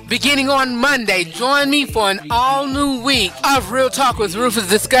well. Beginning on Monday, join me for an all-new week of Real Talk with Rufus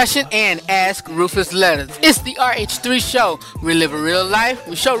discussion and Ask Rufus letters. It's the RH3 Show. We live a real life,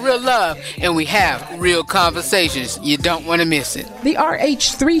 we show real love, and we have real conversations. You don't want to miss it. The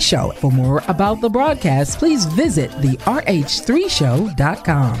RH3 Show. For more about the broadcast, please visit the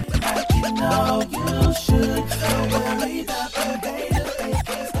rh3show.com.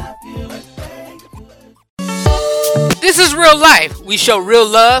 This is real life. We show real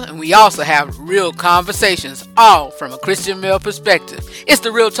love, and we also have real conversations, all from a Christian male perspective. It's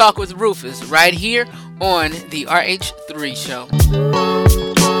the Real Talk with Rufus, right here on the RH3 Show.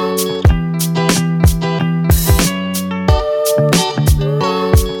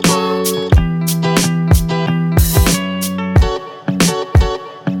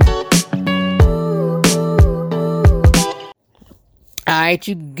 Alright,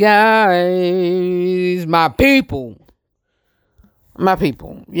 you guys, my people,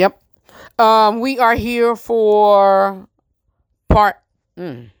 yep. We are here for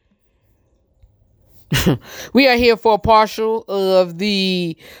we are here for a partial of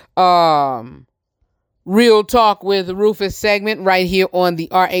the Real Talk with Rufus segment right here on the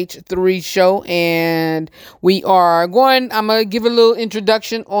RH3 Show, and I'm gonna give a little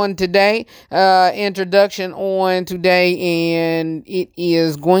introduction on today, and it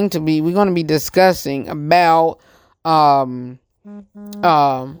is going to be, we're going to be discussing about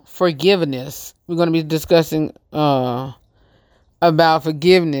forgiveness. We're going to be discussing about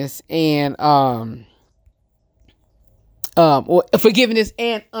forgiveness and or forgiveness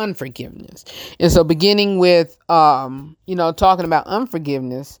and unforgiveness. And so beginning with, talking about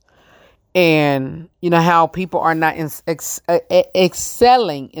unforgiveness and, how people are not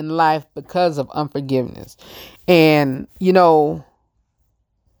excelling in life because of unforgiveness. And,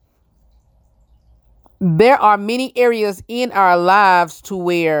 there are many areas in our lives to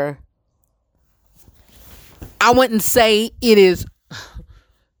where I wouldn't say it is,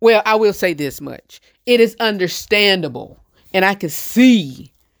 well, I will say this much. It is understandable. And I could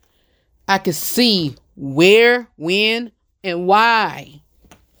see where, when, and why.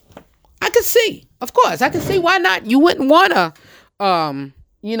 I could see, of course, I could see why not. You wouldn't want to,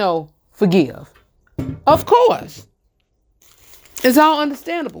 forgive. Of course. It's all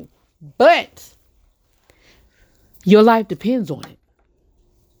understandable. But your life depends on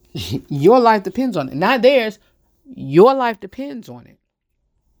it. Your life depends on it. Not theirs. Your life depends on it.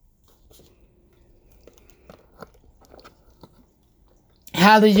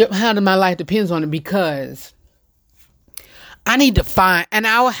 How did my life depends on it? Because I need to find, and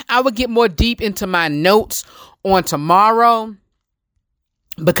I will get more deep into my notes on tomorrow,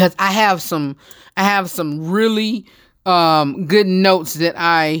 because I have some really good notes that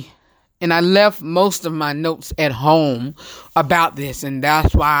I left most of my notes at home about this, and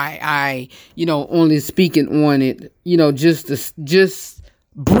that's why I only speaking on it just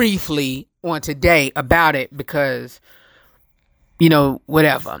briefly on today about it, because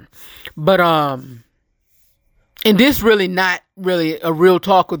whatever. But, and this really not really a Real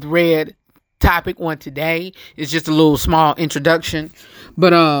Talk with Red topic on today. It's just a little small introduction.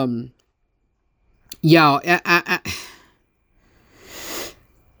 But, y'all, it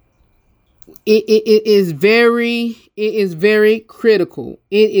is very critical.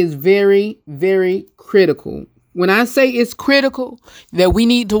 It is very, very critical. When I say it's critical that we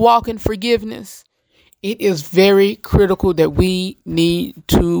need to walk in forgiveness, it is very critical that we need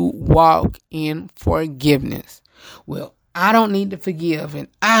to walk in forgiveness. Well, I don't need to forgive, and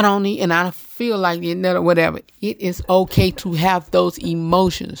I feel like whatever. It is okay to have those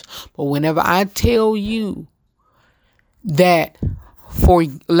emotions. But whenever I tell you that,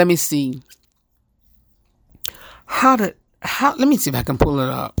 let me see. let me see if I can pull it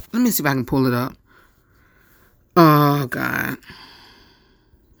up. Oh, God.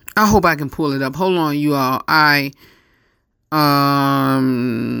 I hope I can pull it up. Hold on, you all.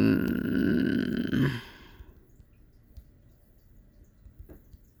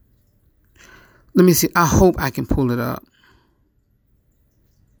 Let me see. I hope I can pull it up.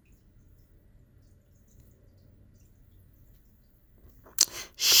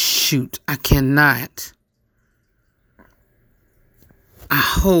 Shoot, I cannot. I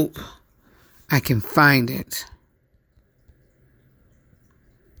hope I can find it.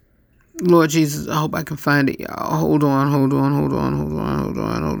 Lord Jesus, I hope I can find it, y'all. Hold on.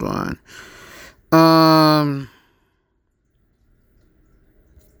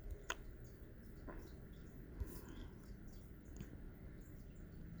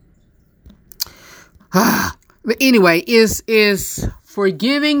 But anyway, is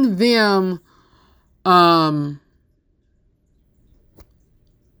forgiving them, I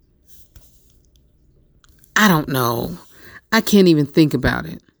don't know. I can't even think about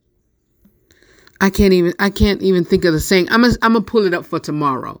it. I can't even think of the saying. I'm gonna pull it up for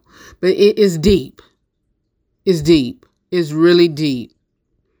tomorrow. But it is deep. It's deep. It's really deep.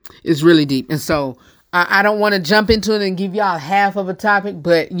 It's really deep. And so I don't want to jump into it and give y'all half of a topic,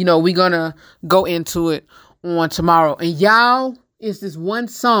 but we're gonna go into it on tomorrow. And y'all, it's this one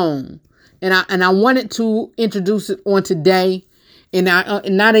song, and I wanted to introduce it on today. And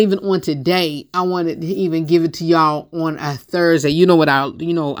not even on today. I wanted to even give it to y'all on a Thursday. I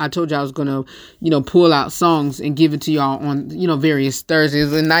told you I was gonna, pull out songs and give it to y'all on, various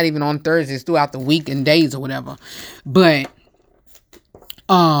Thursdays, and not even on Thursdays, throughout the week and days or whatever. But,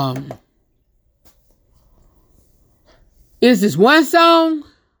 it's this one song.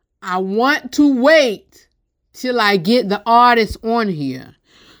 I want to wait till I get the artist on here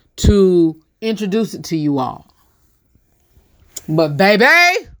to introduce it to you all. But baby,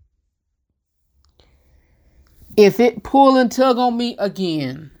 if it pull and tug on me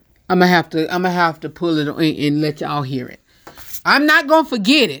again, I'm gonna have to pull it and let y'all hear it. I'm not gonna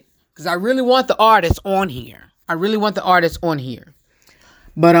forget it because I really want the artist on here. But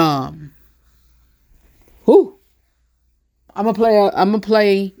I'm gonna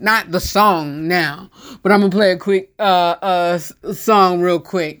play not the song now, but I'm gonna play a quick song real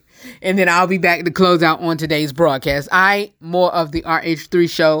quick. And then I'll be back to close out on today's broadcast. More of the RH3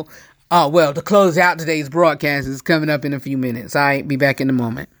 show. To close out today's broadcast is coming up in a few minutes. Be back in a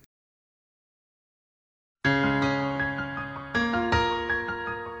moment.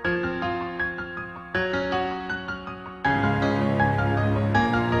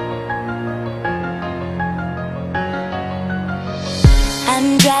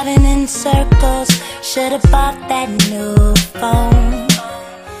 I'm driving in circles. Should've bought that new phone.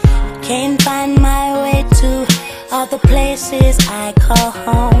 Can't find my way to all the places I call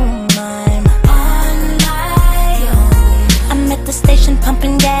home. I'm on my own. I'm at the station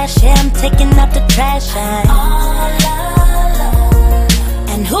pumping gas. Yeah, I'm taking out the trash. I'm all alone.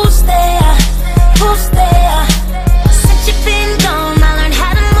 And who's there? Since you've been gone, I learned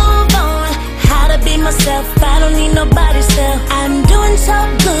how to move on, how to be myself. I don't need nobody's help. I'm doing so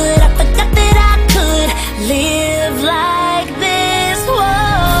good, I forgot that I could live like this. Whoa.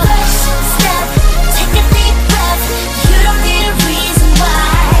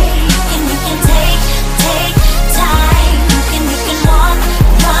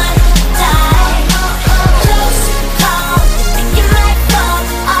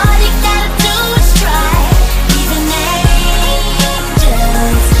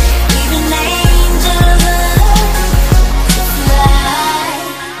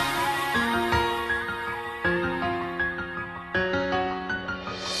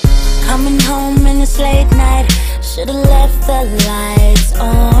 Late night, should've left the lights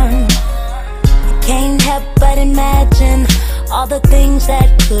on. I can't help but imagine all the things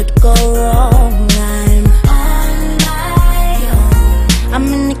that could go wrong. I'm on my own.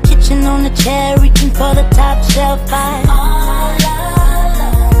 I'm in the kitchen on a chair, reaching for the top shelf. I'm all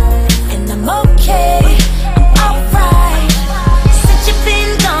alone, and I'm okay, I'm alright. Since you've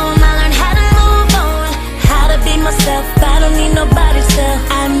been gone, I learned how to move on, how to be myself. I don't need nobody's help.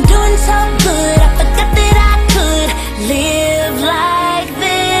 I'm doing so good, I forgot that I could live like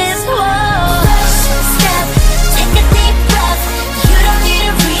this. Whoa. First step, take a deep breath. You don't need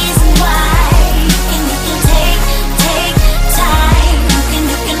a reason why. You can take time.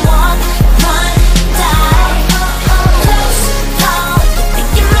 You can walk, run, die. Close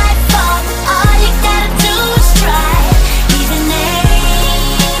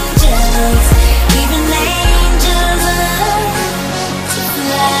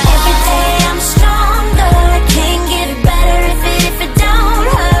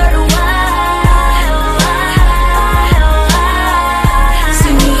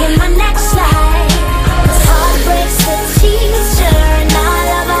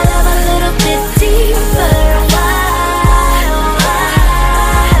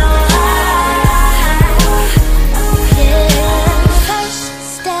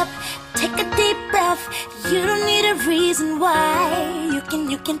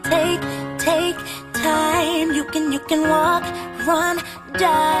run,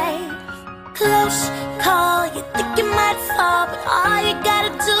 die. Close call, you think you might fall, but all you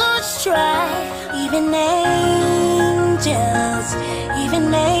gotta do is try. Even angels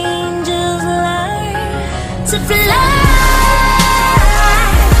learn to fly.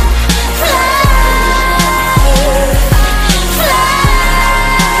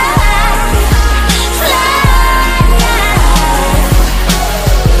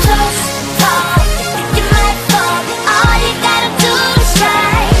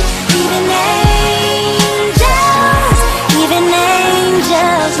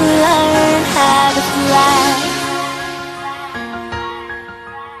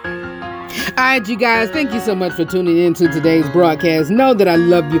 All right, you guys, thank you so much for tuning in to today's broadcast. Know that I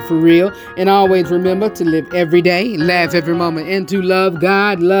love you for real. And always remember to live every day, laugh every moment, and to love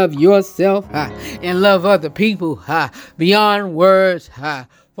God, love yourself, and love other people beyond words.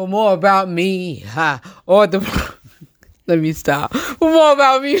 For more about me or the... Let me stop. For more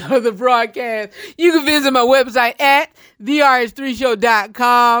about me or the broadcast, you can visit my website at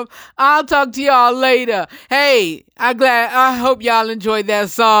therh3show.com. I'll talk to y'all later. Hey, I hope y'all enjoyed that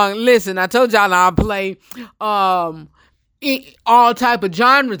song. Listen, I told y'all I'll play all type of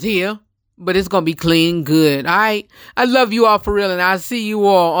genres here, but it's going to be clean, good. All right. I love you all for real, and I'll see you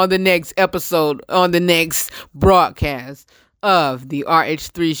all on the next episode, on the next broadcast of the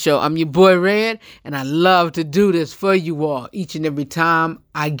RH3 Show. I'm your boy Red, and I love to do this for you all each and every time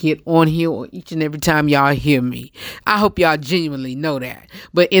I get on here, or each and every time y'all hear me. I hope y'all genuinely know that.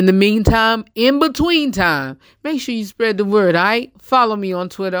 But in the meantime, in between time, make sure you spread the word, all right? Follow me on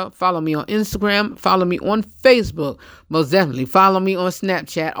Twitter, follow me on Instagram, follow me on Facebook. Most definitely follow me on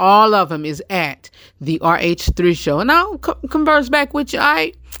Snapchat. All of them is at the RH3 Show. And I'll converse back with you, all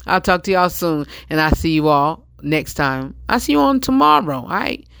right? I'll talk to y'all soon, and I'll see you all next time. I'll see you on tomorrow. All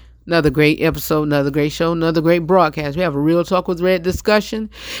right. Another great episode, another great show, another great broadcast. We have a Real Talk with Red discussion,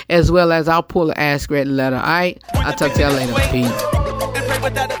 as well as I'll pull an Ask Red letter. All right. I'll talk to y'all later. Peace.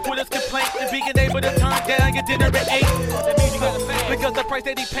 Because the price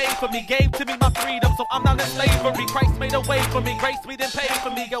that he paid for me gave to me my freedom, so I'm not in slavery. Christ made a way for me, grace me then paid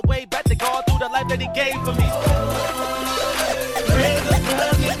for me. A way back to God through the life that he gave for me.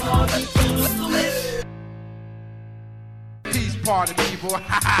 Peace party, people.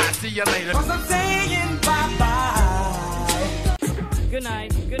 See you later. I'm saying bye-bye. Good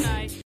night. Good night.